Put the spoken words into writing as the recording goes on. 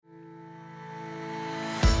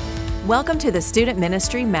Welcome to the Student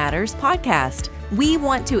Ministry Matters podcast. We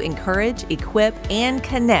want to encourage, equip, and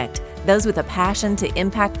connect those with a passion to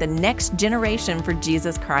impact the next generation for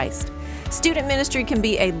Jesus Christ. Student ministry can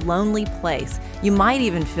be a lonely place. You might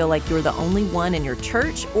even feel like you're the only one in your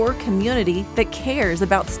church or community that cares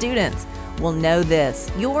about students. Well, know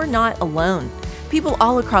this, you're not alone. People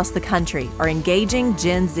all across the country are engaging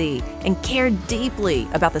Gen Z and care deeply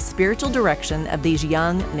about the spiritual direction of these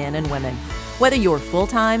young men and women. Whether you're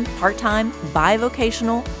full-time, part-time,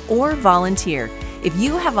 bivocational, or volunteer, if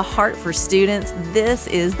you have a heart for students, this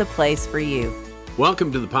is the place for you.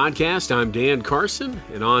 Welcome to the podcast. I'm Dan Carson,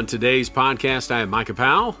 and on today's podcast, I have Micah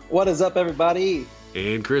Powell. What is up, everybody?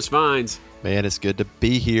 And Chris Vines. Man, it's good to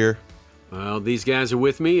be here. Well, these guys are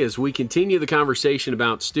with me as we continue the conversation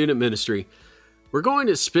about student ministry. We're going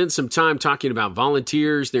to spend some time talking about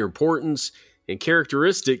volunteers, their importance, and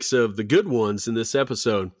characteristics of the good ones in this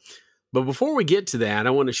episode. But before we get to that, I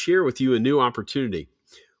want to share with you a new opportunity.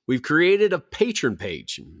 We've created a patron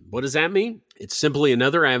page. What does that mean? It's simply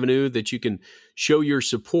another avenue that you can show your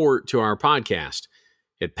support to our podcast.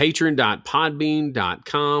 At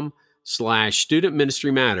patron.podbean.com/Student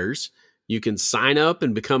Ministry Matters, you can sign up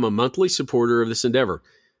and become a monthly supporter of this endeavor.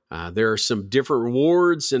 There are some different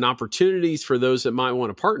rewards and opportunities for those that might want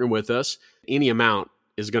to partner with us. Any amount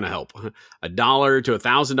is going to help. $1 to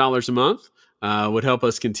 $1,000 a month would help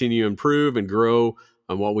us continue to improve and grow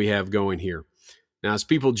on what we have going here. Now, as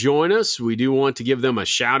people join us, we do want to give them a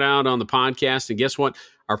shout out on the podcast. And guess what?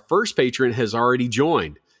 Our first patron has already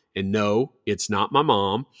joined. And no, it's not my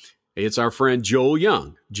mom. It's our friend Joel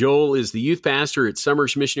Young. Joel is the youth pastor at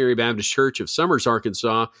Summers Missionary Baptist Church of Summers,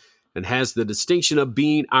 Arkansas, and has the distinction of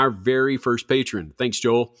being our very first patron. Thanks,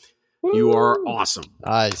 Joel. Woo! You are awesome.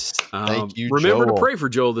 Nice. Thank you, Remember Joel. to pray for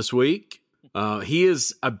Joel this week. He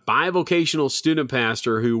is a bivocational student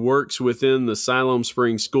pastor who works within the Siloam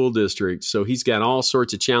Springs School District, so he's got all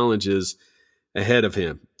sorts of challenges ahead of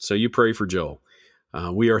him. So you pray for Joel.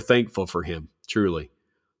 We are thankful for him, truly.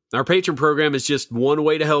 Our patron program is just one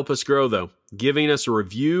way to help us grow, though. Giving us a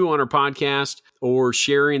review on our podcast or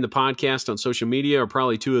sharing the podcast on social media are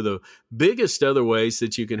probably two of the biggest other ways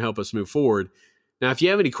that you can help us move forward. Now, if you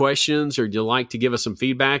have any questions or you'd like to give us some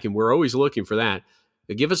feedback, and we're always looking for that,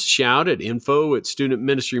 give us a shout at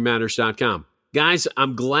info@studentministrymatters.com. Guys,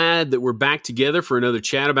 I'm glad that we're back together for another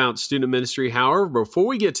chat about student ministry. However, before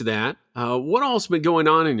we get to that, what all's been going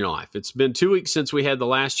on in your life? It's been 2 weeks since we had the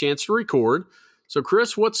last chance to record. So,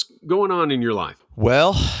 Chris, what's going on in your life?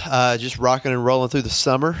 Well, just rocking and rolling through the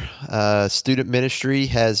summer. Student ministry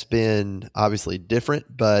has been obviously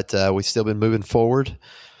different, but we've still been moving forward.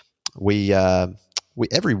 We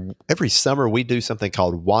every summer we do something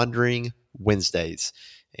called Wandering Wednesdays,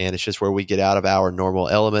 and it's just where we get out of our normal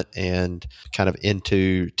element and kind of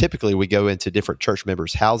typically we go into different church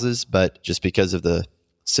members' houses, but just because of the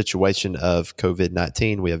situation of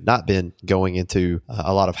COVID-19, we have not been going into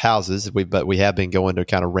a lot of houses, but we have been going to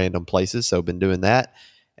kind of random places, so been doing that.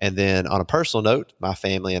 And then on a personal note, my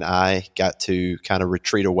family and I got to kind of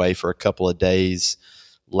retreat away for a couple of days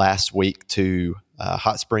last week to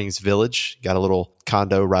Hot Springs Village. Got a little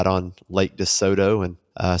condo right on Lake DeSoto, and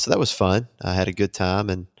so that was fun. I had a good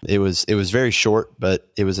time, and it was very short, but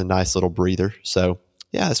it was a nice little breather. So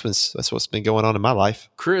yeah, that's what's been going on in my life.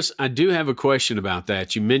 Chris, I do have a question about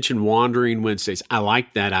that. You mentioned Wandering Wednesdays. I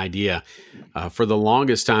like that idea. For the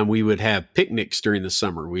longest time, we would have picnics during the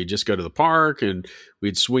summer. We'd just go to the park and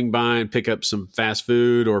we'd swing by and pick up some fast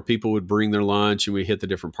food, or people would bring their lunch, and we hit the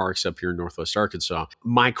different parks up here in Northwest Arkansas.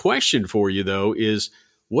 My question for you, though, is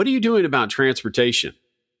what are you doing about transportation?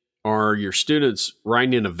 Are your students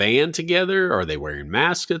riding in a van together? Are they wearing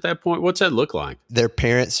masks at that point? What's that look like? Their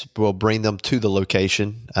parents will bring them to the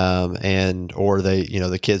location, or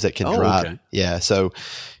the kids that can drive. Okay. Yeah. So,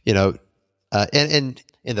 and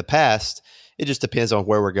in the past, it just depends on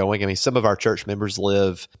where we're going. I mean, some of our church members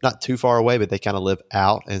live not too far away, but they kind of live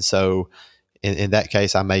out. And so in that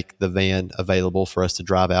case, I make the van available for us to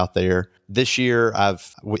drive out there. This year,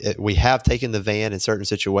 we have taken the van in certain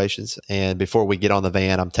situations, and before we get on the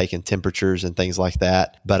van, I'm taking temperatures and things like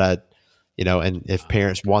that. But and if the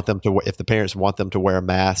parents want them to wear a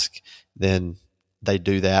mask, then they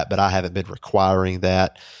do that. But I haven't been requiring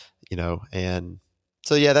that, and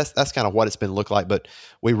so yeah, that's kind of what it's been look like. But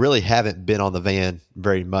we really haven't been on the van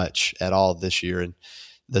very much at all this year, and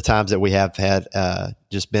the times that we have had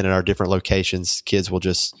just been in our different locations, kids will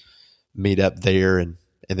just meet up there, and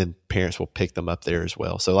then parents will pick them up there as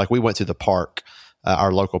well. So like we went to the park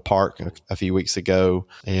our local park a few weeks ago,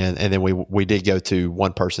 and then we did go to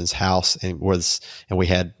one person's house and we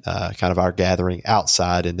had kind of our gathering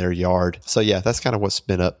outside in their yard. So yeah, that's kind of what's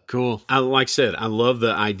been up. Cool. Like I said, I love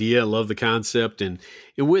the idea. I love the concept. And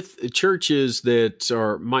with churches that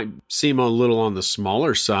might seem a little on the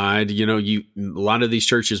smaller side, a lot of these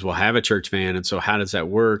churches will have a church van. And so how does that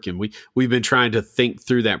work? And we've been trying to think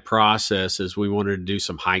through that process as we wanted to do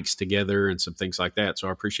some hikes together and some things like that. So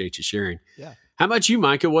I appreciate you sharing. Yeah. How about you,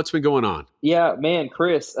 Micah? What's been going on? Yeah, man,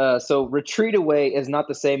 Chris. So retreat away is not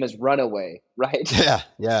the same as run away, right?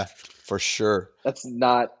 Yeah, for sure. That's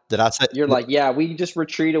not. Did I say? You're like, yeah, we just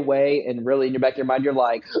retreat away, and really in your back of your mind, you're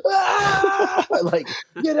like, like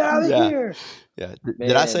get out of here. Yeah.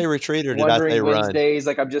 Did I say retreat or did I say run? Wednesdays,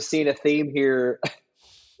 like I'm just seeing a theme here.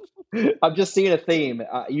 I'm just seeing a theme.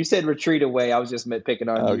 You said retreat away. I was just picking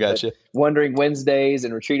on you. Gotcha. Wandering Wednesdays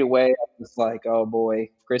and retreat away. I'm just like, oh boy,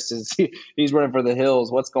 Chris he's running for the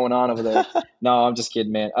hills. What's going on over there? No, I'm just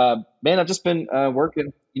kidding, man. I've just been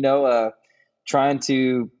working, trying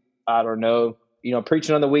to, I don't know,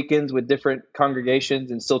 preaching on the weekends with different congregations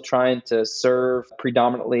and still trying to serve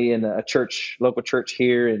predominantly in a church, local church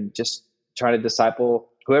here, and just trying to disciple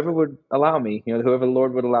whoever would allow me, whoever the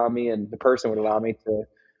Lord would allow me and the person would allow me to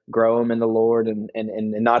grow them in the Lord, and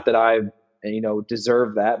not that I,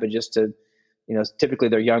 deserve that, but just to, typically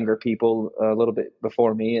they're younger people a little bit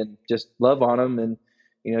before me, and just love on them and,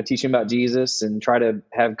 teach them about Jesus and try to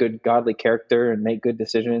have good godly character and make good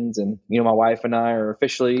decisions. And, my wife and I are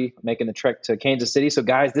officially making the trek to Kansas City. So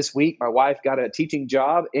guys, this week, my wife got a teaching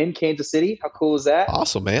job in Kansas City. How cool is that?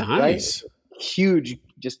 Awesome, man. Nice. Right? Huge,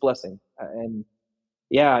 just blessing. And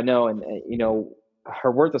yeah, I know. And,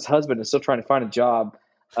 her worthless husband is still trying to find a job.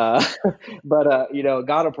 But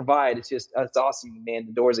God will provide. It's awesome, man.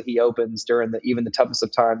 The doors that he opens during even the toughest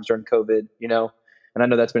of times during COVID, and I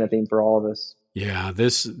know that's been a theme for all of us. Yeah,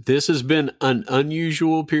 this has been an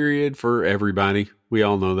unusual period for everybody. We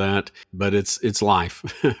all know that, but it's life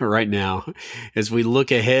right now. As we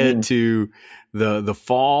look ahead to the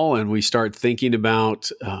fall and we start thinking about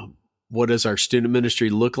what does our student ministry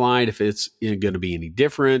look like, if it's going to be any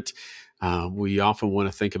different. We often want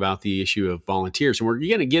to think about the issue of volunteers, and we're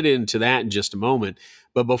going to get into that in just a moment.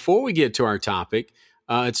 But before we get to our topic,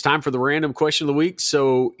 it's time for the random question of the week.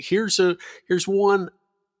 So here's one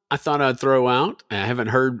I thought I'd throw out. I haven't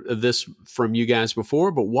heard of this from you guys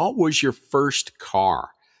before, but what was your first car?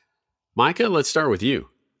 Micah, let's start with you.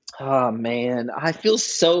 Oh, man. I feel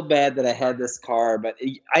so bad that I had this car, but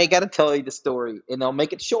I got to tell you the story, and I'll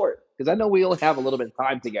make it short because I know we only have a little bit of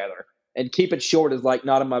time together. And keep it short is like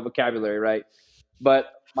not in my vocabulary, right?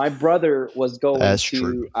 But my brother was going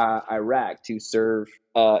to Iraq to serve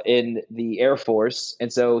in the Air Force.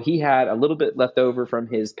 And so he had a little bit left over from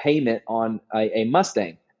his payment on a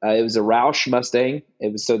Mustang. It was a Roush Mustang.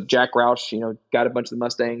 So Jack Roush, got a bunch of the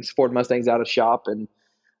Mustangs, Ford Mustangs out of shop, and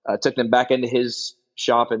took them back into his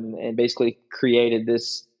shop and basically created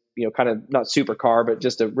this, kind of not super car, but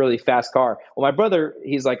just a really fast car. Well, my brother,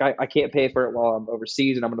 he's like, I can't pay for it while I'm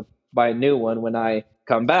overseas, and I'm going to buy a new one when I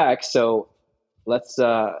come back. So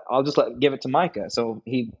I'll just give it to Micah. So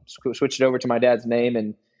he switched it over to my dad's name,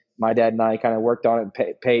 and my dad and I kind of worked on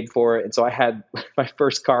it, paid for it. And so I had my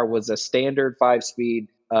first car was a standard 5-speed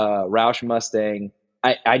Roush Mustang.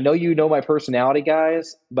 I know my personality,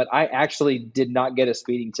 guys, but I actually did not get a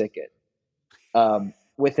speeding ticket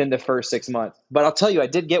within the first 6 months. But I'll tell you, I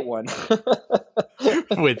did get one.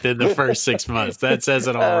 Within the first 6 months. That says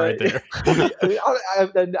it all right there.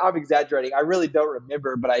 I'm exaggerating. I really don't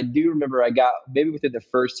remember, but I do remember I got, maybe within the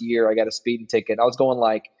first year, I got a speeding ticket. I was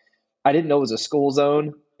going I didn't know it was a school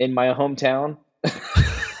zone in my hometown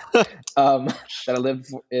that I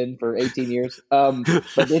lived in for 18 years. But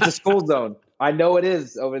it's a school zone. I know it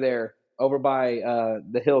is over there, over by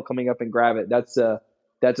the hill coming up and grab it. That's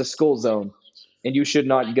a school zone, and you should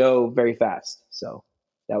not go very fast. So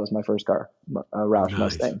that was my first car, a Roush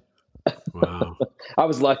Mustang. Wow. I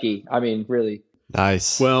was lucky. I mean, really.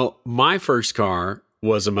 Nice. Well, my first car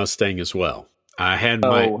was a Mustang as well. I had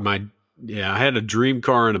I had a dream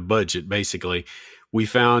car on a budget, basically. We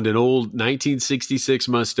found an old 1966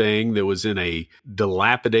 Mustang that was in a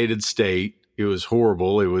dilapidated state. It was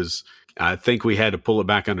horrible. I think we had to pull it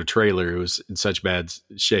back on a trailer. It was in such bad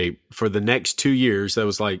shape. For the next 2 years, that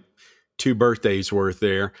was like 2 birthdays worth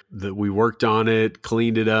there, that we worked on it,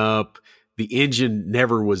 cleaned it up. The engine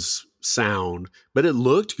never was sound, but it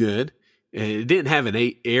looked good. It didn't have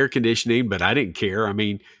an air conditioning, but I didn't care. I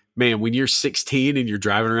mean, man, when you're 16 and you're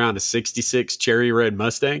driving around a 66 cherry red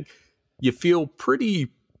Mustang, you feel pretty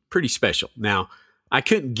special. Now, I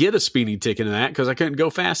couldn't get a speeding ticket in that because I couldn't go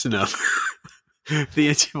fast enough. The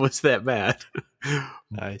engine was that bad.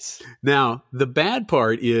 Nice. Now, the bad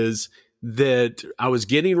part is that I was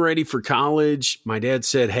getting ready for college. My dad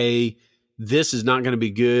said, "Hey, this is not going to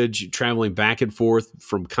be good. You're traveling back and forth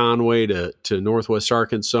from Conway to Northwest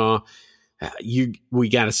Arkansas. We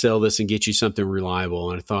got to sell this and get you something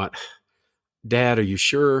reliable." And I thought, "Dad, are you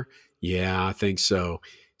sure?" "Yeah, I think so."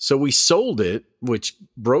 So we sold it, which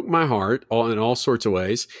broke my heart in all sorts of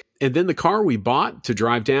ways. And then the car we bought to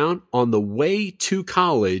drive down, on the way to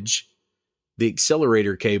college, the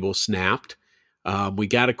accelerator cable snapped. We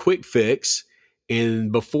got a quick fix.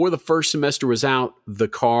 And before the first semester was out, the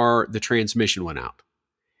transmission went out.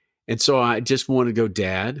 And so I just wanted to go,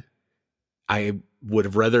 "Dad, I would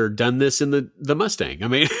have rather done this in the Mustang." I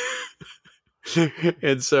mean,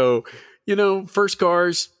 and so, first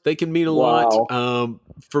cars, they can mean a lot.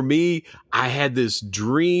 For me, I had this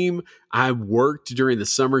dream. I worked during the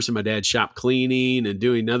summers in my dad's shop cleaning and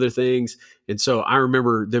doing other things. And so I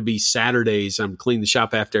remember there'd be Saturdays, I'm cleaning the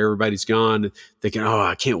shop after everybody's gone, thinking, "Oh,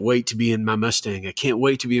 I can't wait to be in my Mustang. I can't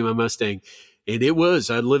wait to be in my Mustang." And I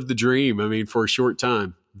lived the dream. I mean, for a short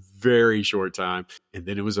time, very short time. And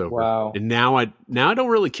then it was over. Wow. And now I don't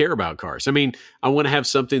really care about cars. I mean, I want to have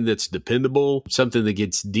something that's dependable, something that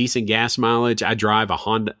gets decent gas mileage. I drive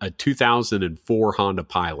a 2004 Honda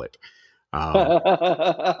Pilot.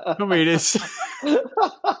 I mean, it's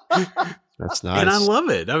That's nice. and I love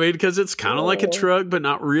it. I mean, because it's kind of like a truck, but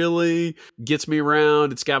not really. Gets me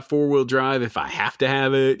around. It's got 4-wheel drive if I have to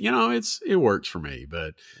have it. It works for me.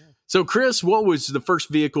 But so, Chris, what was the first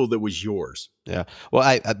vehicle that was yours? Yeah. Well,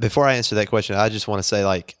 I before I answer that question, I just want to say,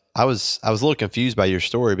 like, I was a little confused by your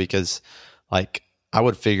story because, like, I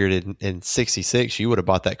would have figured in '66 you would have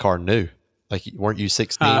bought that car new. Like, weren't you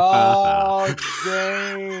 16? Oh,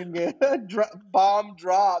 dang. Bomb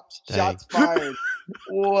dropped. Dang. Shots fired.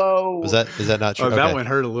 Whoa. Is that not true? Oh, that Okay. one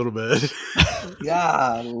hurt a little bit.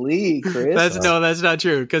 Golly, Chris. That's not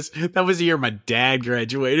true, because that was the year my dad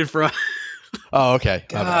graduated from. Oh, okay.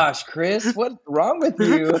 My bad. Gosh, Chris, what's wrong with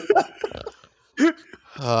you?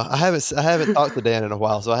 I haven't talked to Dan in a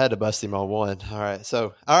while, so I had to bust him on one. All right.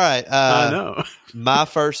 I know. My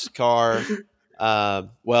first car,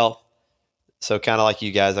 so kind of like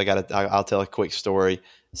you guys, I'll tell a quick story.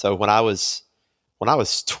 So when I was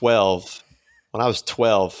 12,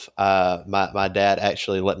 my dad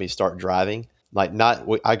actually let me start driving.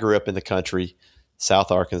 I grew up in the country,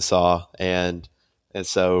 South Arkansas, and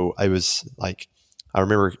so I was like, I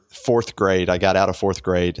remember fourth grade. I got out of fourth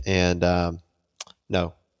grade, and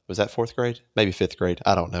no, was that fourth grade? Maybe fifth grade.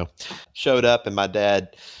 I don't know. Showed up, and my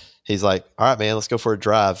dad, he's like, "All right, man, let's go for a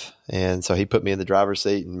drive." And so he put me in the driver's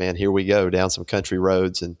seat, and man, here we go down some country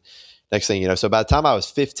roads. And next thing you know, so by the time I was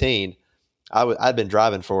 15, I'd been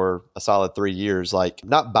driving for a solid 3 years, like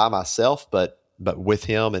not by myself, but with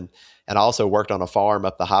him. And I also worked on a farm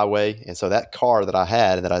up the highway. And so that car that I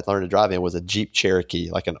had and that I learned to drive in was a Jeep Cherokee,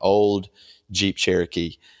 like an old Jeep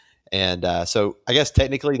Cherokee. And so I guess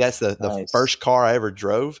technically that's the Nice. first car I ever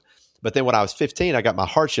drove. But then when I was 15, I got my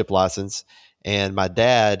hardship license, and my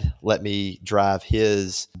dad let me drive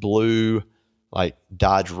his blue, like,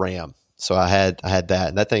 Dodge Ram. So I had that,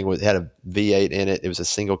 and that thing had a V8 in it. It was a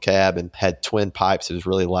single cab and had twin pipes. It was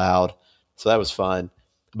really loud. So that was fun.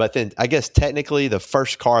 But then I guess technically the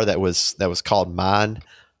first car that was called mine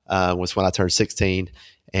was when I turned 16.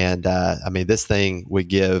 And I mean, this thing would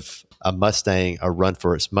give a Mustang a run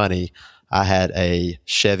for its money. I had a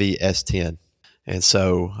Chevy S10, and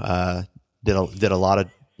so did a lot of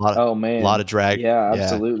Oh, man. lot of drag. Yeah,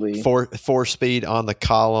 absolutely. 4-speed on the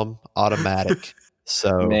column, automatic.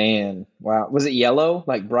 So Man, wow. Was it yellow?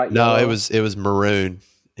 Like bright no, yellow? it was maroon.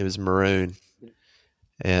 It was maroon,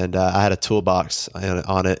 and I had a toolbox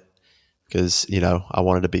on it because I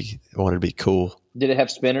wanted to be cool. Did it have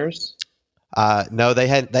spinners? No, they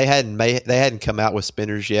hadn't come out with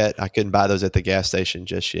spinners yet. I couldn't buy those at the gas station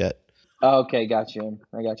just yet. Oh, okay, got you.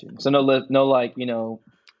 I got you. So no lift, no like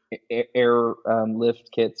air lift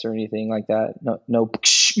kits or anything like that. No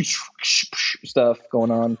stuff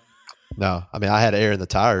going on. No, I mean I had air in the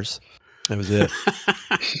tires. That was it.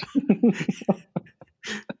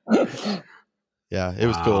 Yeah, it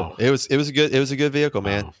was Wow. cool. It was a good vehicle,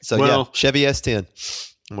 man. Wow. So Well- yeah, Chevy S10.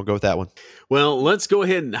 I'm gonna go with that one. Well, let's go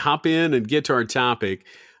ahead and hop in and get to our topic.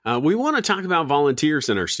 We want to talk about volunteers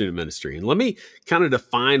in our student ministry. And let me kind of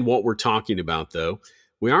define what we're talking about, though.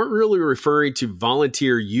 We aren't really referring to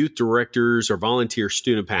volunteer youth directors or volunteer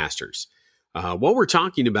student pastors. What we're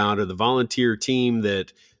talking about are the volunteer team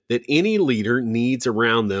that any leader needs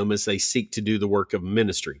around them as they seek to do the work of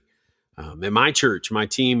ministry. At my church, my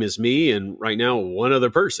team is me and right now one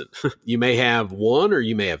other person. You may have one or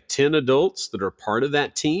you may have 10 adults that are part of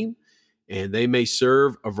that team. and they may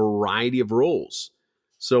serve a variety of roles.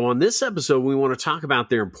 So on this episode, we want to talk about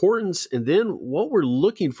their importance and then what we're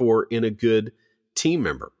looking for in a good team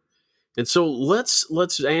member. And so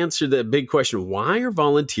let's answer that big question. Why are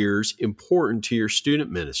volunteers important to your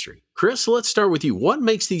student ministry? Chris, let's start with you. What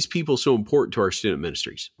makes these people so important to our student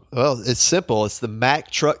ministries? Well, it's simple. It's the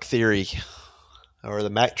Mack truck theory, or the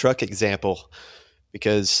Mack truck example,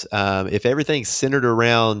 because if everything's centered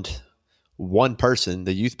around one person,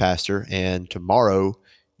 the youth pastor, and tomorrow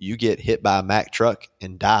you get hit by a Mack truck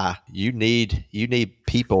and die, you need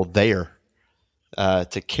people there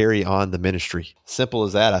to carry on the ministry. Simple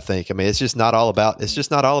as that, I think. I mean, it's just not all about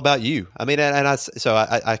you. I mean,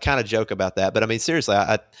 I kind of joke about that, but I mean, seriously,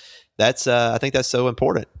 I think that's so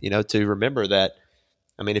important, to remember that.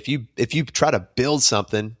 I mean, if you try to build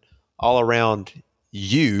something all around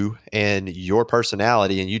you and your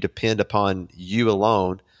personality, and you depend upon you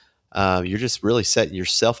alone, you're just really setting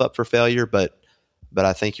yourself up for failure. But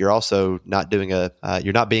I think you're also not being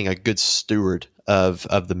a good steward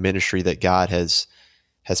of the ministry that God has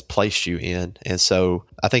placed you in. And so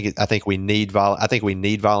I think we need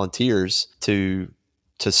volunteers to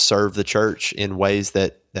serve the church in ways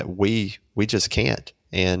that we just can't,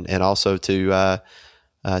 and also to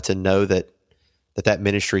know that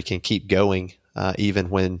ministry can keep going even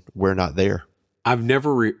when we're not there. I've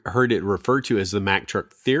never heard it referred to as the Mack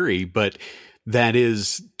truck theory, but that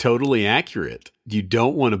is totally accurate. You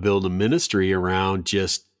don't want to build a ministry around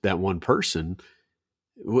just that one person.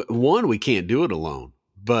 One, we can't do it alone.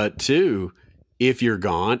 But two, if you're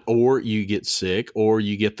gone or you get sick or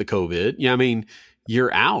you get the COVID, I mean,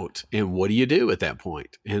 you're out. And what do you do at that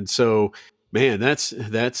point? And so, man, that's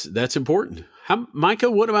important. Micah,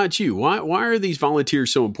 what about you? Why are these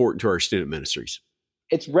volunteers so important to our student ministries?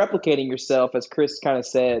 It's replicating yourself, as Chris kind of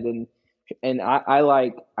said, and I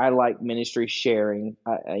like ministry sharing.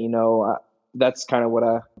 That's kind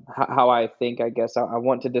of how I think. I guess I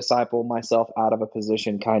want to disciple myself out of a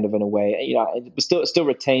position, kind of in a way. Still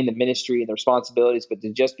retain the ministry and the responsibilities, but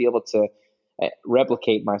to just be able to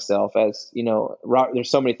replicate myself, as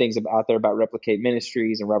there's so many things out there about replicate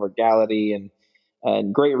ministries and Robert Gallaty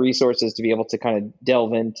and great resources to be able to kind of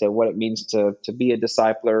delve into what it means to be a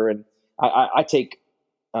discipler. And I take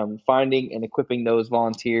finding and equipping those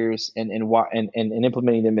volunteers and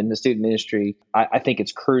implementing them in the student ministry. I think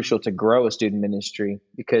it's crucial to grow a student ministry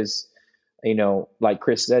because, like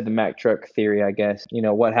Chris said, the Mack truck theory, I guess,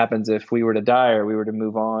 what happens if we were to die or we were to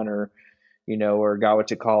move on or God were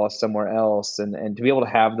to call us somewhere else, and to be able to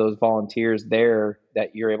have those volunteers there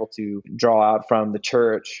that you're able to draw out from the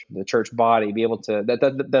church body, be able to,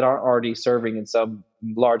 that aren't already serving in some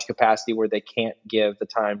large capacity where they can't give the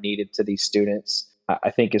time needed to these students,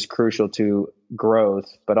 I think is crucial to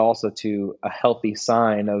growth, but also to a healthy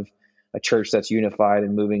sign of a church that's unified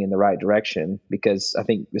and moving in the right direction. Because I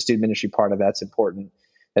think the student ministry part of that's important,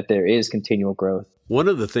 that there is continual growth. One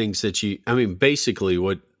of the things that basically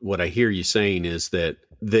what I hear you saying is that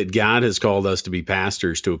God has called us to be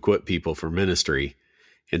pastors to equip people for ministry.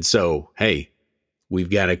 And so, hey, we've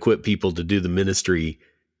got to equip people to do the ministry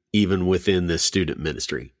even within the student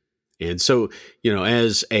ministry. And so,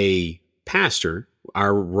 as a pastor,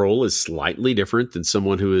 our role is slightly different than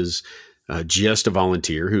someone who is just a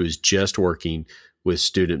volunteer, who is just working with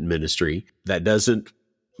student ministry. That doesn't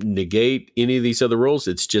negate any of these other roles.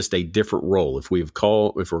 It's just a different role. If we're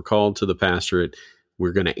called to the pastorate,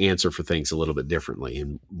 we're going to answer for things a little bit differently.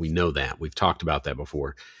 And we know that. We've talked about that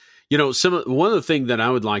before. One of the things that I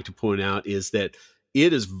would like to point out is that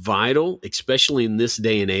it is vital, especially in this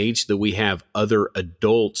day and age, that we have other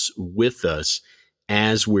adults with us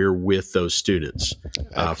as we're with those students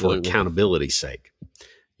for accountability's sake.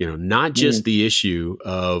 Not just the issue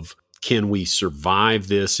of can we survive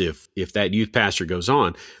this if that youth pastor goes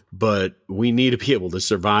on, but we need to be able to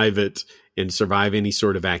survive it and survive any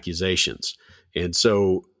sort of accusations. And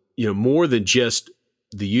so, more than just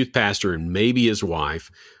the youth pastor and maybe his wife,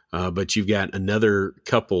 but you've got another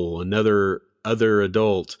couple, other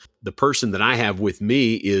adult. The person that I have with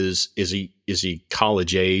me is a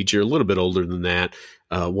college age or a little bit older than that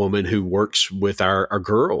woman who works with our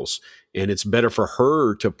girls. And it's better for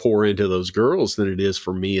her to pour into those girls than it is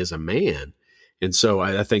for me as a man. And so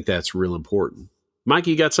I think that's real important. Mike,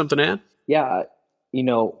 you got something to add? Yeah.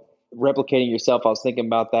 Replicating yourself, I was thinking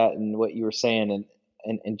about that and what you were saying,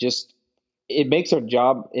 and just, it makes our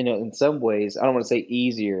job in some ways, I don't want to say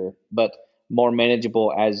easier, but more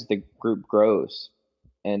manageable as the group grows.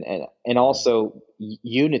 And also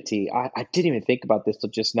unity. I didn't even think about this till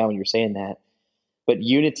just now when you were saying that, but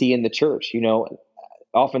unity in the church.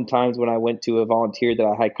 Oftentimes when I went to a volunteer that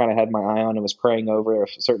I had kind of had my eye on and was praying over a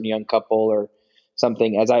certain young couple or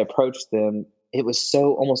something, as I approached them, it was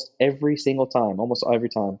so almost every single time, almost every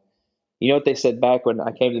time. You know what they said back when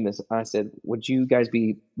I came to this? I said, would you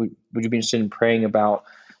be interested in praying about,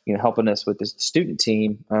 helping us with this student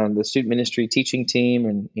team, the student ministry teaching team,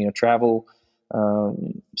 and, travel,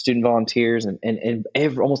 student volunteers, and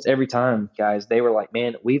almost every time, guys, they were like,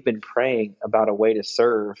 man, we've been praying about a way to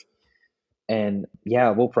serve. And yeah,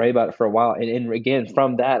 we'll pray about it for a while. And again,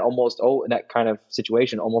 from that, that kind of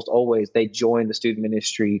situation, almost always they join the student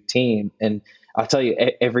ministry team. And I'll tell you,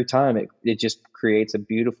 every time it just creates a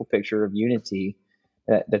beautiful picture of unity,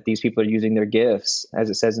 that these people are using their gifts, as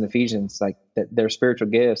it says in Ephesians, like that they're spiritual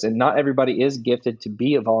gifts. And not everybody is gifted to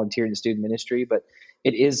be a volunteer in the student ministry, but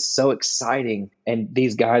it is so exciting. And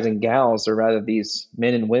these guys and gals, or rather these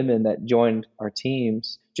men and women that joined our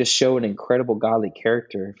teams, just show an incredible godly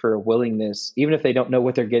character for a willingness, even if they don't know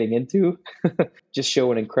what they're getting into, just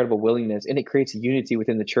show an incredible willingness. And it creates a unity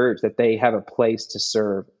within the church that they have a place to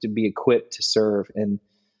serve, to be equipped to serve. And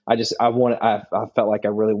I felt like I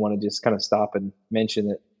really want to just kind of stop and mention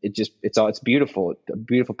that it's beautiful. It's a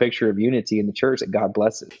beautiful picture of unity in the church that God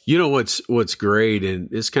blesses. You know, what's great, and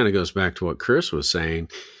this kind of goes back to what Chris was saying,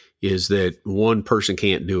 is that one person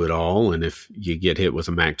can't do it all. And if you get hit with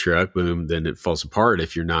a Mack truck, boom, then it falls apart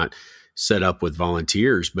if you're not set up with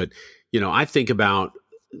volunteers. But, I think about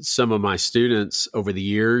some of my students over the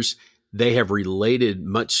years, they have related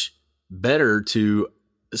much better to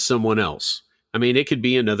someone else. I mean, it could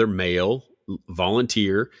be another male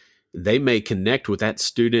volunteer. They may connect with that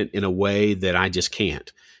student in a way that I just can't,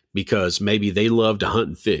 because maybe they love to hunt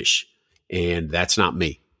and fish, and that's not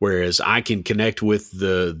me. Whereas I can connect with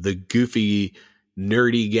the goofy,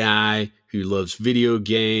 nerdy guy who loves video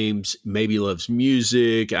games, maybe loves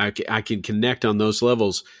music. I can connect on those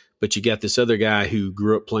levels. But you got this other guy who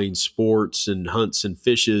grew up playing sports and hunts and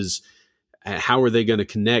fishes. How are they going to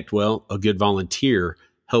connect? Well, a good volunteer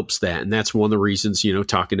helps that. And that's one of the reasons,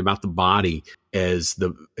 talking about the body as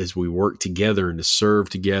we work together and to serve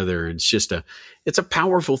together. And it's a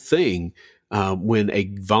powerful thing. When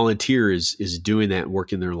a volunteer is doing that and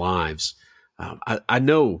working their lives. I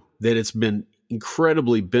know that it's been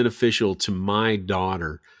incredibly beneficial to my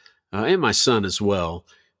daughter and my son as well,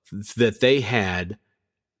 that they had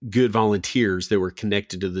good volunteers that were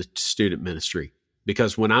connected to the student ministry.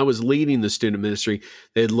 Because when I was leading the student ministry,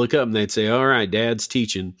 they'd look up and they'd say, all right, Dad's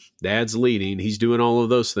teaching, Dad's leading, he's doing all of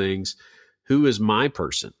those things. Who is my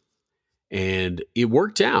person? And it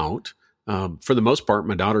worked out. For the most part,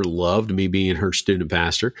 my daughter loved me being her student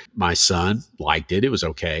pastor. My son liked it. It was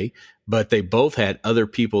okay. But they both had other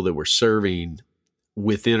people that were serving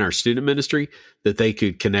within our student ministry that they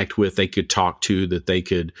could connect with, they could talk to, that they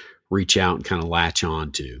could reach out and kind of latch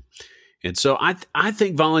on to. And so I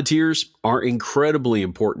think volunteers are incredibly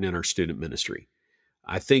important in our student ministry.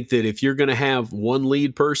 I think that if you're going to have one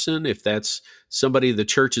lead person, if that's somebody the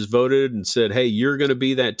church has voted and said, hey, you're going to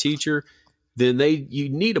be that teacher, then you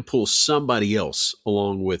need to pull somebody else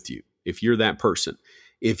along with you if you're that person.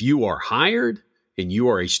 If you are hired and you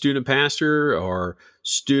are a student pastor or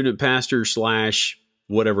student pastor /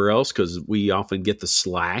 whatever else, because we often get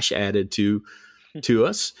the / added to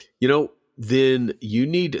us, then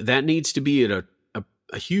that needs to be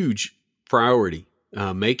a huge priority,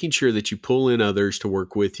 making sure that you pull in others to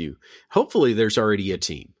work with you. Hopefully there's already a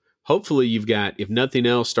team. Hopefully you've got, if nothing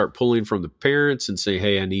else, start pulling from the parents and say,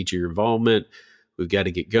 hey, I need your involvement. We've got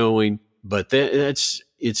to get going. But it's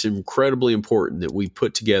incredibly important that we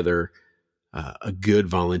put together a good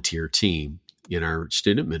volunteer team in our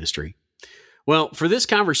student ministry. Well, for this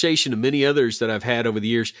conversation and many others that I've had over the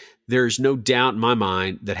years, there's no doubt in my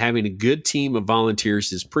mind that having a good team of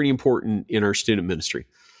volunteers is pretty important in our student ministry.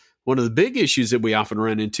 One of the big issues that we often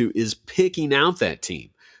run into is picking out that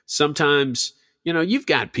team. Sometimes, you've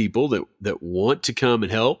got people that want to come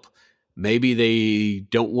and help. Maybe they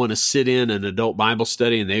don't want to sit in an adult Bible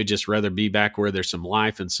study and they'd just rather be back where there's some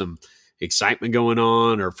life and some excitement going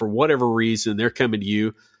on, or for whatever reason, they're coming to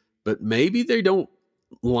you, but maybe they don't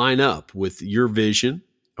line up with your vision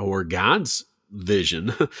or God's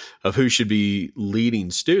vision of who should be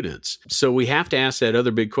leading students. So we have to ask that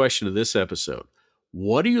other big question of this episode.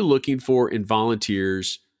 What are you looking for in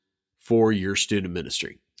volunteers for your student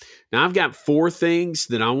ministry? Now, I've got 4 things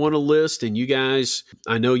that I want to list, and you guys,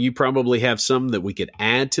 I know you probably have some that we could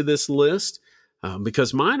add to this list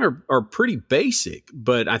because mine are pretty basic,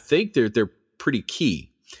 but I think they're pretty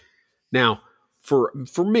key. Now, for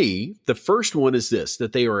me, the first one is this,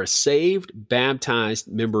 that they are a saved,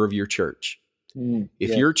 baptized member of your church.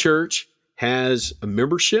 If your church has a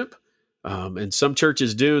membership, And some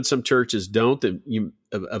churches do and some churches don't,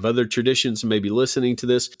 of other traditions may be listening to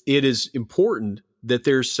this. It is important that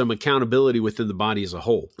there's some accountability within the body as a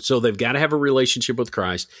whole. So they've got to have a relationship with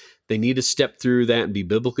Christ. They need to step through that and be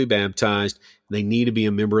biblically baptized. They need to be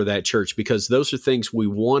a member of that church, because those are things we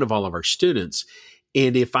want of all of our students.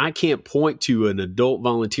 And if I can't point to an adult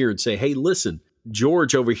volunteer and say, hey, listen,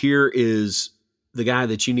 George over here is the guy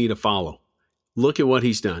that you need to follow. Look at what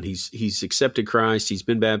he's done. He's accepted Christ. He's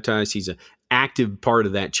been baptized. He's an active part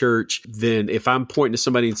of that church. Then if I'm pointing to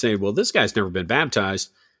somebody and saying, well, this guy's never been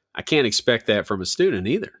baptized, I can't expect that from a student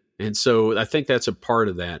either. And so I think that's a part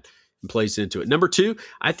of that and plays into it. Number two,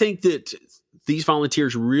 I think that these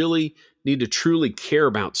volunteers really need to truly care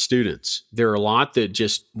about students. There are a lot that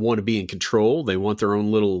just want to be in control. They want their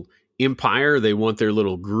own little empire. They want their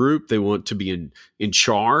little group. They want to be in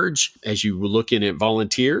charge as you were looking at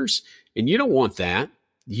volunteers. And you don't want that.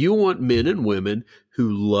 You want men and women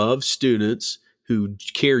who love students, who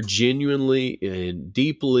care genuinely and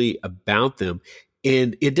deeply about them.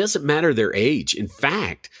 And it doesn't matter their age. In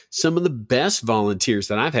fact, some of the best volunteers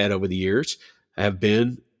that I've had over the years have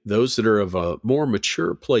been those that are of a more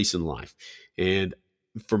mature place in life. And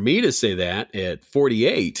for me to say that at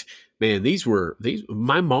 48, man,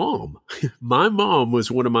 my mom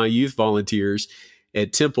was one of my youth volunteers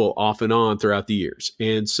at Temple off and on throughout the years.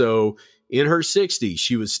 And so in her 60s,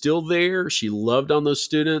 she was still there. She loved on those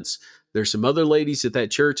students. There's some other ladies at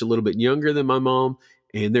that church a little bit younger than my mom.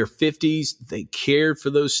 In their 50s, they cared for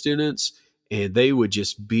those students and they would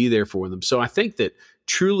just be there for them. So I think that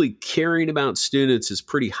truly caring about students is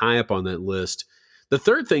pretty high up on that list. The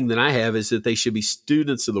third thing that I have is that they should be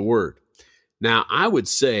students of the Word. Now, I would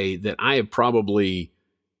say that I have probably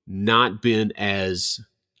not been as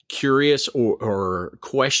curious or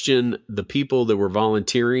question the people that were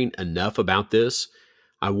volunteering enough about this.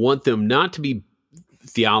 I want them not to be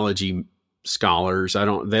theology scholars. They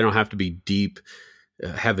don't have to be deep,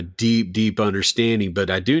 have a deep understanding, but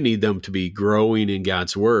I do need them to be growing in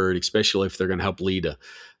God's Word, especially if they're going to help lead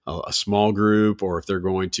a small group, or if they're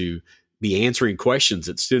going to be answering questions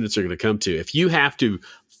that students are going to come to. If you have to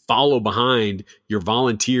follow behind your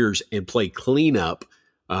volunteers and play cleanup,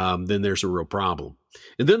 then there's a real problem.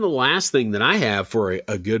 And then the last thing that I have for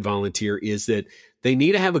a good volunteer is that they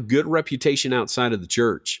need to have a good reputation outside of the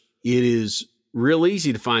church. It is real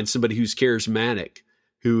easy to find somebody who's charismatic,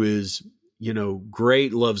 who is,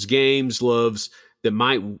 great, loves games, that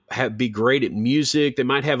might be great at music. They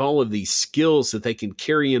might have all of these skills that they can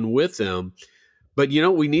carry in with them. But,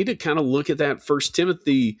 we need to kind of look at that 1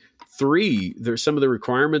 Timothy 3. There's some of the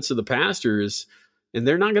requirements of the pastors, and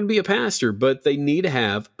they're not going to be a pastor, but they need to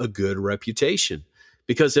have a good reputation.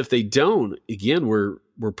 Because if they don't, again, we're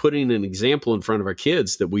putting an example in front of our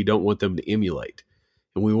kids that we don't want them to emulate.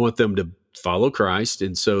 And we want them to follow Christ.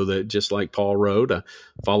 And so that, just like Paul wrote,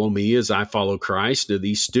 follow me as I follow Christ,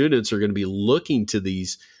 these students are going to be looking to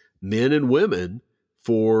these men and women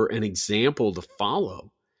for an example to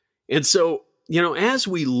follow. And so, as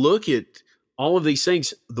we look at all of these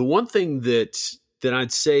things, the one thing that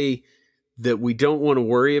I'd say that we don't want to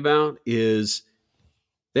worry about is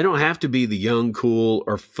they don't have to be the young, cool,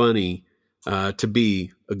 or funny to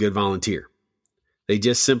be a good volunteer. They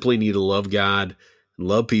just simply need to love God,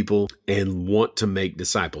 love people, and want to make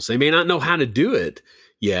disciples. They may not know how to do it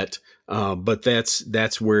yet, but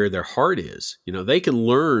that's where their heart is. They can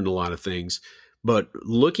learn a lot of things, but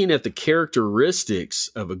looking at the characteristics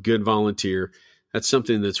of a good volunteer, that's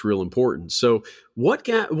something that's real important. So what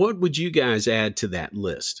would you guys add to that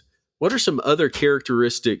list? What are some other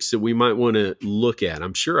characteristics that we might want to look at?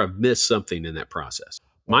 I'm sure I've missed something in that process.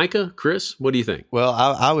 Micah, Chris, what do you think? Well,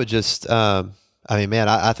 I would just, I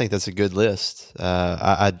think that's a good list.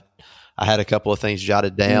 I had a couple of things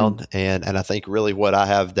jotted down, and I think really what I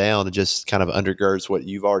have down just kind of undergirds what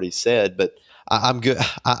you've already said. But I'm good.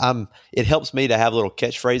 It helps me to have little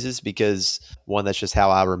catchphrases because, one, that's just how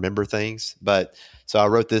I remember things. But so I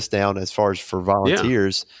wrote this down as far as for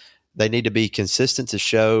volunteers. Yeah. They need to be consistent to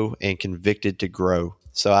show and convicted to grow.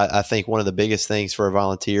 So I think one of the biggest things for a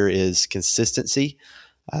volunteer is consistency.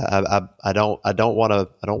 I don't want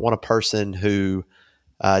a person who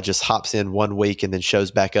just hops in 1 week and then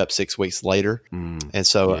shows back up 6 weeks later. And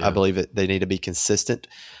so I believe they need to be consistent.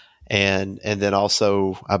 And then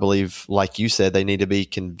also I believe, like you said, they need to be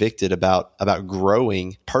convicted about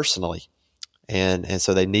growing personally. And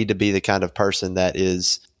so they need to be the kind of person that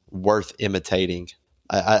is worth imitating.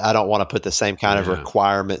 I don't want to put the same kind of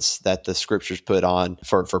requirements that the scriptures put on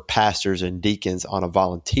for pastors and deacons on a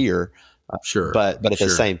volunteer. Sure. But at the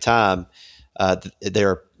same time,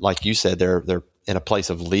 they're, like you said, they're in a place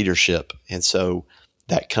of leadership. And so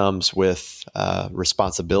that comes with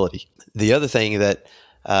responsibility. The other thing that,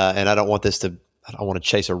 and I don't want to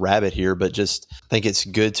chase a rabbit here, but just think it's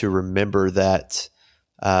good to remember that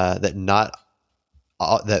that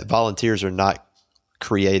volunteers are not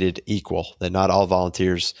created equal. That not all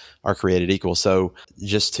volunteers are created equal. So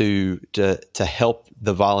just to help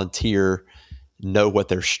the volunteer know what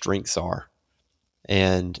their strengths are,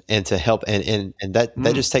 and to help, and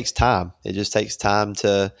that just takes time. It just takes time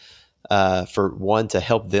to for one, to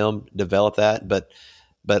help them develop that, but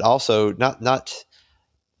also not.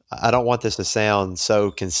 I don't want this to sound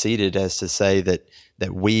so conceited as to say that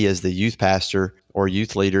we as the youth pastor or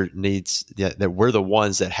youth leader that we're the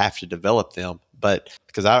ones that have to develop them. But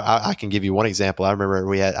because I can give you one example. I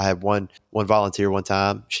remember I had one volunteer one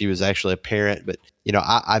time. She was actually a parent, but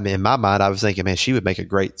I mean, in my mind, I was thinking, man, she would make a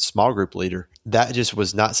great small group leader. That just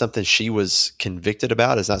was not something she was convicted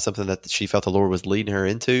about. It's not something that she felt the Lord was leading her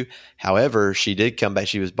into. However, she did come back.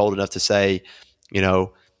 She was bold enough to say,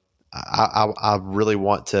 I really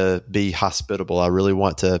want to be hospitable. I really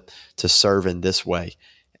want to serve in this way.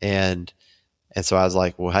 And so I was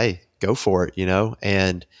like, well, hey, go for it,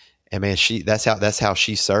 and man, that's how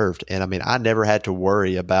she served. And I mean, I never had to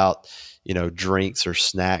worry about, drinks or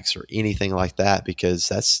snacks or anything like that, because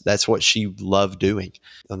that's what she loved doing.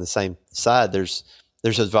 On the same side, there's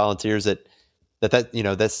those volunteers that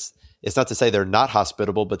that's, it's not to say they're not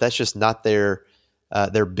hospitable, but that's just not their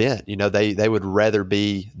bent. They would rather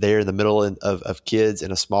be there in the middle of kids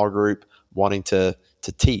in a small group wanting to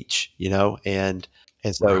teach, and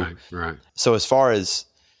so, right. So as far as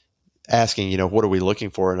asking, what are we looking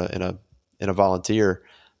for in a volunteer?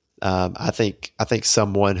 I think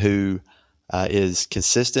someone who is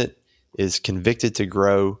consistent, is convicted to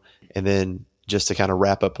grow, and then just to kind of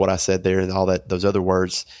wrap up what I said there and all those other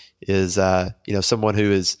words is, someone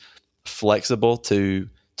who is flexible to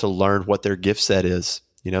learn what their gift set is.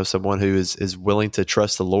 Someone who is willing to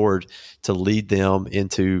trust the Lord to lead them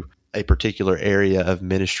into a particular area of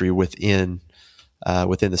ministry within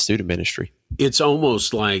the student ministry. It's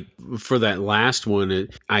almost like for that last one,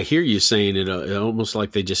 I hear you saying it almost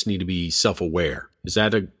like they just need to be self-aware. Is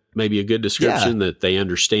that maybe a good description, that they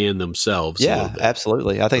understand themselves? Yeah,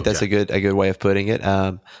 absolutely. I think that's a good way of putting it.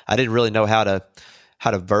 I didn't really know how to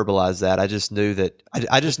verbalize that. I just knew that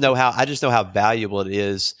I just know how valuable it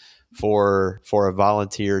is for a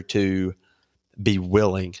volunteer to be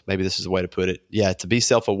willing. Maybe this is the way to put it. Yeah, to be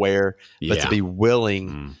self-aware, but to be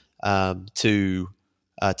willing to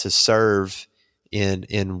serve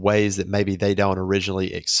in ways that maybe they don't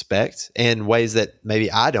originally expect, and ways that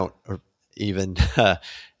maybe I don't even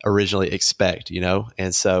originally expect.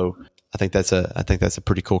 And so I think that's a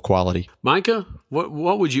pretty cool quality. Micah,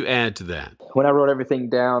 what would you add to that? When I wrote everything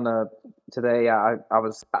down today, I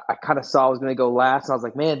kind of saw I was going to go last, and I was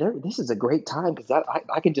like, man, this is a great time, because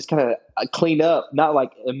I can just kind of clean up, not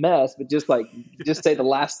like a mess, but just say the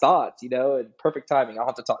last thoughts, and perfect timing. I don't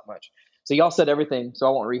have to talk much. So y'all said everything, so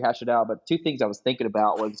I won't rehash it out. But two things I was thinking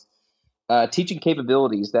about was teaching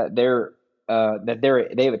capabilities, that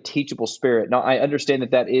they have a teachable spirit. Now, I understand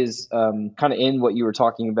that is kind of in what you were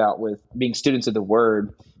talking about with being students of the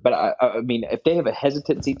Word. But I mean, if they have a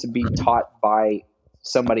hesitancy to be taught by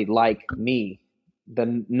somebody like me,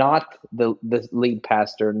 then not the lead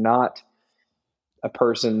pastor, not a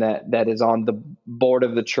person that is on the board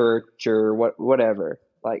of the church or whatever,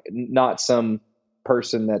 like not some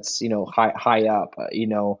person that's high up,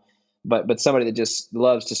 but somebody that just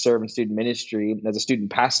loves to serve in student ministry as a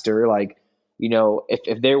student pastor. Like,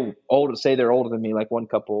 if they're older, say they're older than me, like one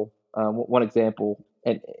couple, one example,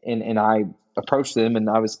 and I approached them, and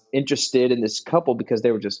I was interested in this couple because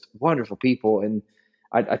they were just wonderful people. And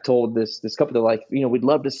I told this couple, they're like, we'd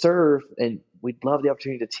love to serve, and we'd love the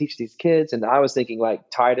opportunity to teach these kids. And I was thinking,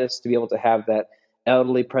 like, Titus, to be able to have that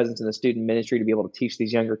elderly presence in the student ministry, to be able to teach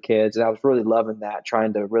these younger kids. And I was really loving that,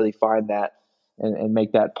 trying to really find that and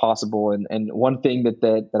make that possible. And one thing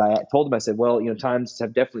that I told them, I said, well, times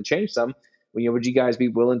have definitely changed some. Would you guys be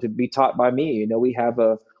willing to be taught by me? We have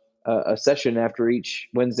a session after each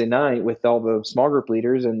Wednesday night with all the small group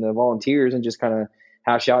leaders and the volunteers, and just kind of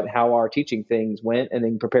hash out how our teaching things went, and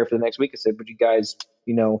then prepare for the next week. I said, would you guys,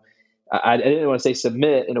 I didn't want to say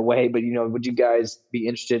submit in a way, but, would you guys be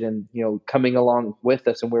interested in, coming along with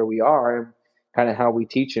us and where we are, and kind of how we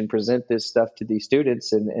teach and present this stuff to these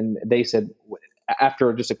students? And they said,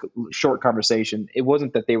 after just a short conversation, it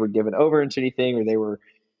wasn't that they were given over into anything or they were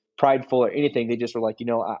prideful or anything. They just were like,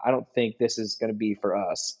 I don't think this is going to be for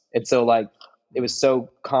us. And so, like, it was so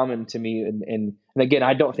common to me. And again,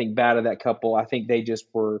 I don't think bad of that couple. I think they just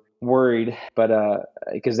were worried, but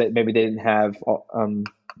because maybe they didn't have,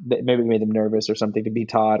 maybe it made them nervous or something to be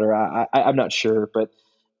taught, or I'm not sure. But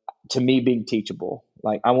to me being teachable.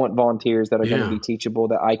 Like I want volunteers that are going to be teachable,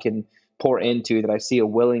 that I can pour into, that I see a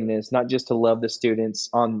willingness, not just to love the students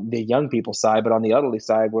on the young people side, but on the elderly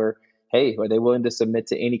side where, hey, are they willing to submit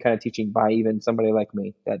to any kind of teaching by even somebody like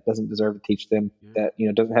me that doesn't deserve to teach them, that,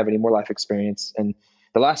 doesn't have any more life experience. And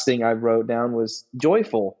the last thing I wrote down was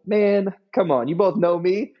joyful. Man, come on. You both know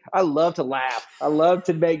me. I love to laugh. I love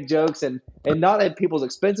to make jokes and not at people's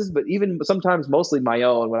expenses, but even sometimes mostly my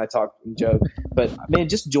own when I talk and joke. But man,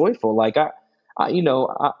 just joyful. Like I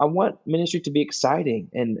want ministry to be exciting.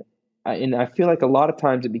 And I feel like a lot of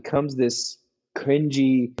times it becomes this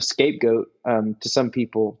cringy scapegoat to some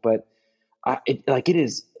people, but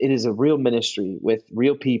it is a real ministry with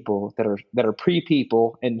real people that are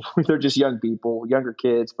pre-people, and they're just young people, younger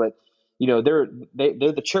kids, but they're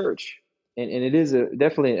the church, and it is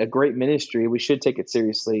definitely a great ministry. We should take it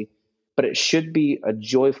seriously, but it should be a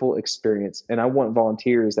joyful experience. And I want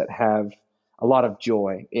volunteers that have a lot of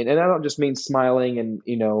joy, and I don't just mean smiling and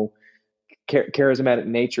charismatic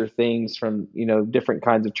nature things from different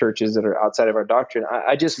kinds of churches that are outside of our doctrine.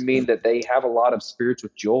 I just mean that they have a lot of spiritual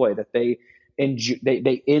joy, that they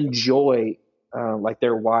enjoy like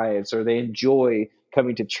their wives, or they enjoy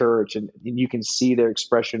coming to church, and you can see their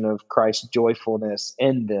expression of Christ's joyfulness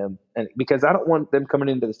in them. And because I don't want them coming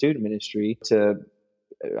into the student ministry to,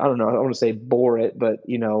 I don't want to say bore it, but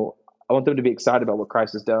I want them to be excited about what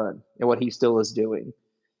Christ has done and what he still is doing.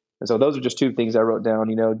 And so those are just two things I wrote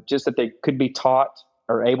down, just that they could be taught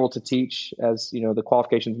or able to teach, as, the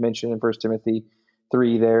qualifications mentioned in 1 Timothy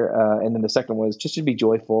 3 there. And then the second was just to be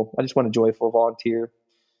joyful. I just want a joyful volunteer.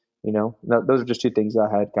 Those are just two things I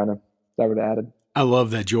had that I would have added. I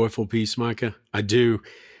love that joyful piece, Micah. I do.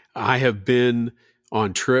 I have been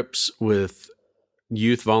on trips with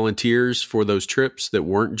youth volunteers for those trips that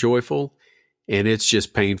weren't joyful. And it's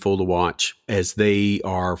just painful to watch as they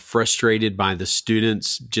are frustrated by the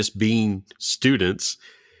students just being students,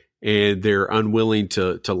 and they're unwilling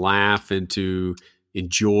to laugh and to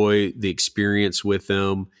enjoy the experience with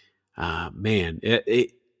them. Man,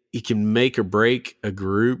 it can make or break a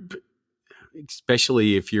group,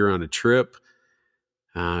 especially if you're on a trip.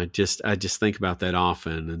 I just think about that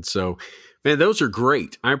often. And so, man, those are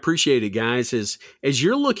great. I appreciate it, guys. As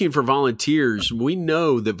you're looking for volunteers, we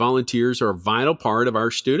know that volunteers are a vital part of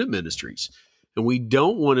our student ministries, and we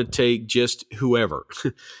don't want to take just whoever.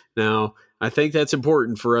 Now, I think that's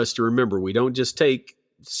important for us to remember. We don't just take,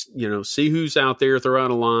 see who's out there, throw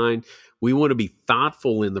out a line. We want to be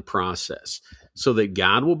thoughtful in the process so that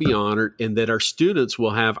God will be honored and that our students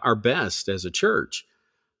will have our best as a church.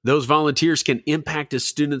 Those volunteers can impact a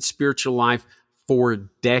student's spiritual life for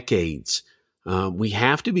decades. We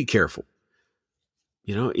have to be careful.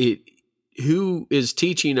 Who is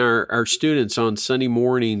teaching our students on Sunday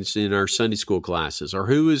mornings in our Sunday school classes, or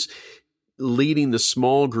who is leading the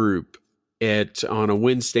small group on a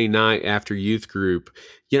Wednesday night after youth group?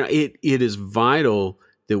 It is vital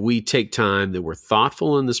that we take time, that we're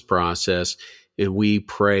thoughtful in this process, and we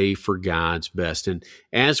pray for God's best. And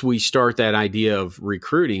as we start that idea of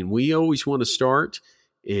recruiting, we always want to start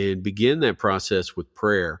and begin that process with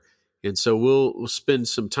prayer. And so we'll spend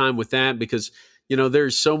some time with that, because,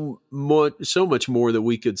 there's so much more that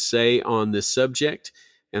we could say on this subject.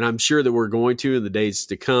 And I'm sure that we're going to in the days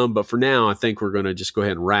to come. But for now, I think we're going to just go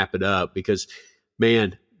ahead and wrap it up, because,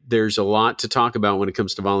 man, there's a lot to talk about when it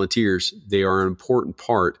comes to volunteers. They are an important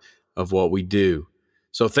part of what we do.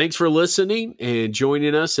 So thanks for listening and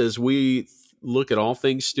joining us as we look at all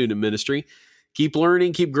things student ministry. Keep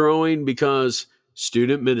learning, keep growing, because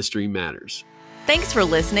student ministry matters. Thanks for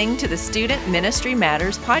listening to the Student Ministry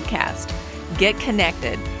Matters podcast. Get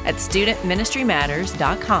connected at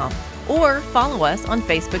studentministrymatters.com or follow us on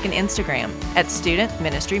Facebook and Instagram at Student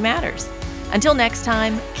Ministry Matters. Until next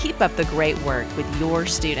time, keep up the great work with your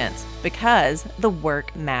students, because the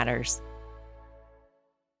work matters.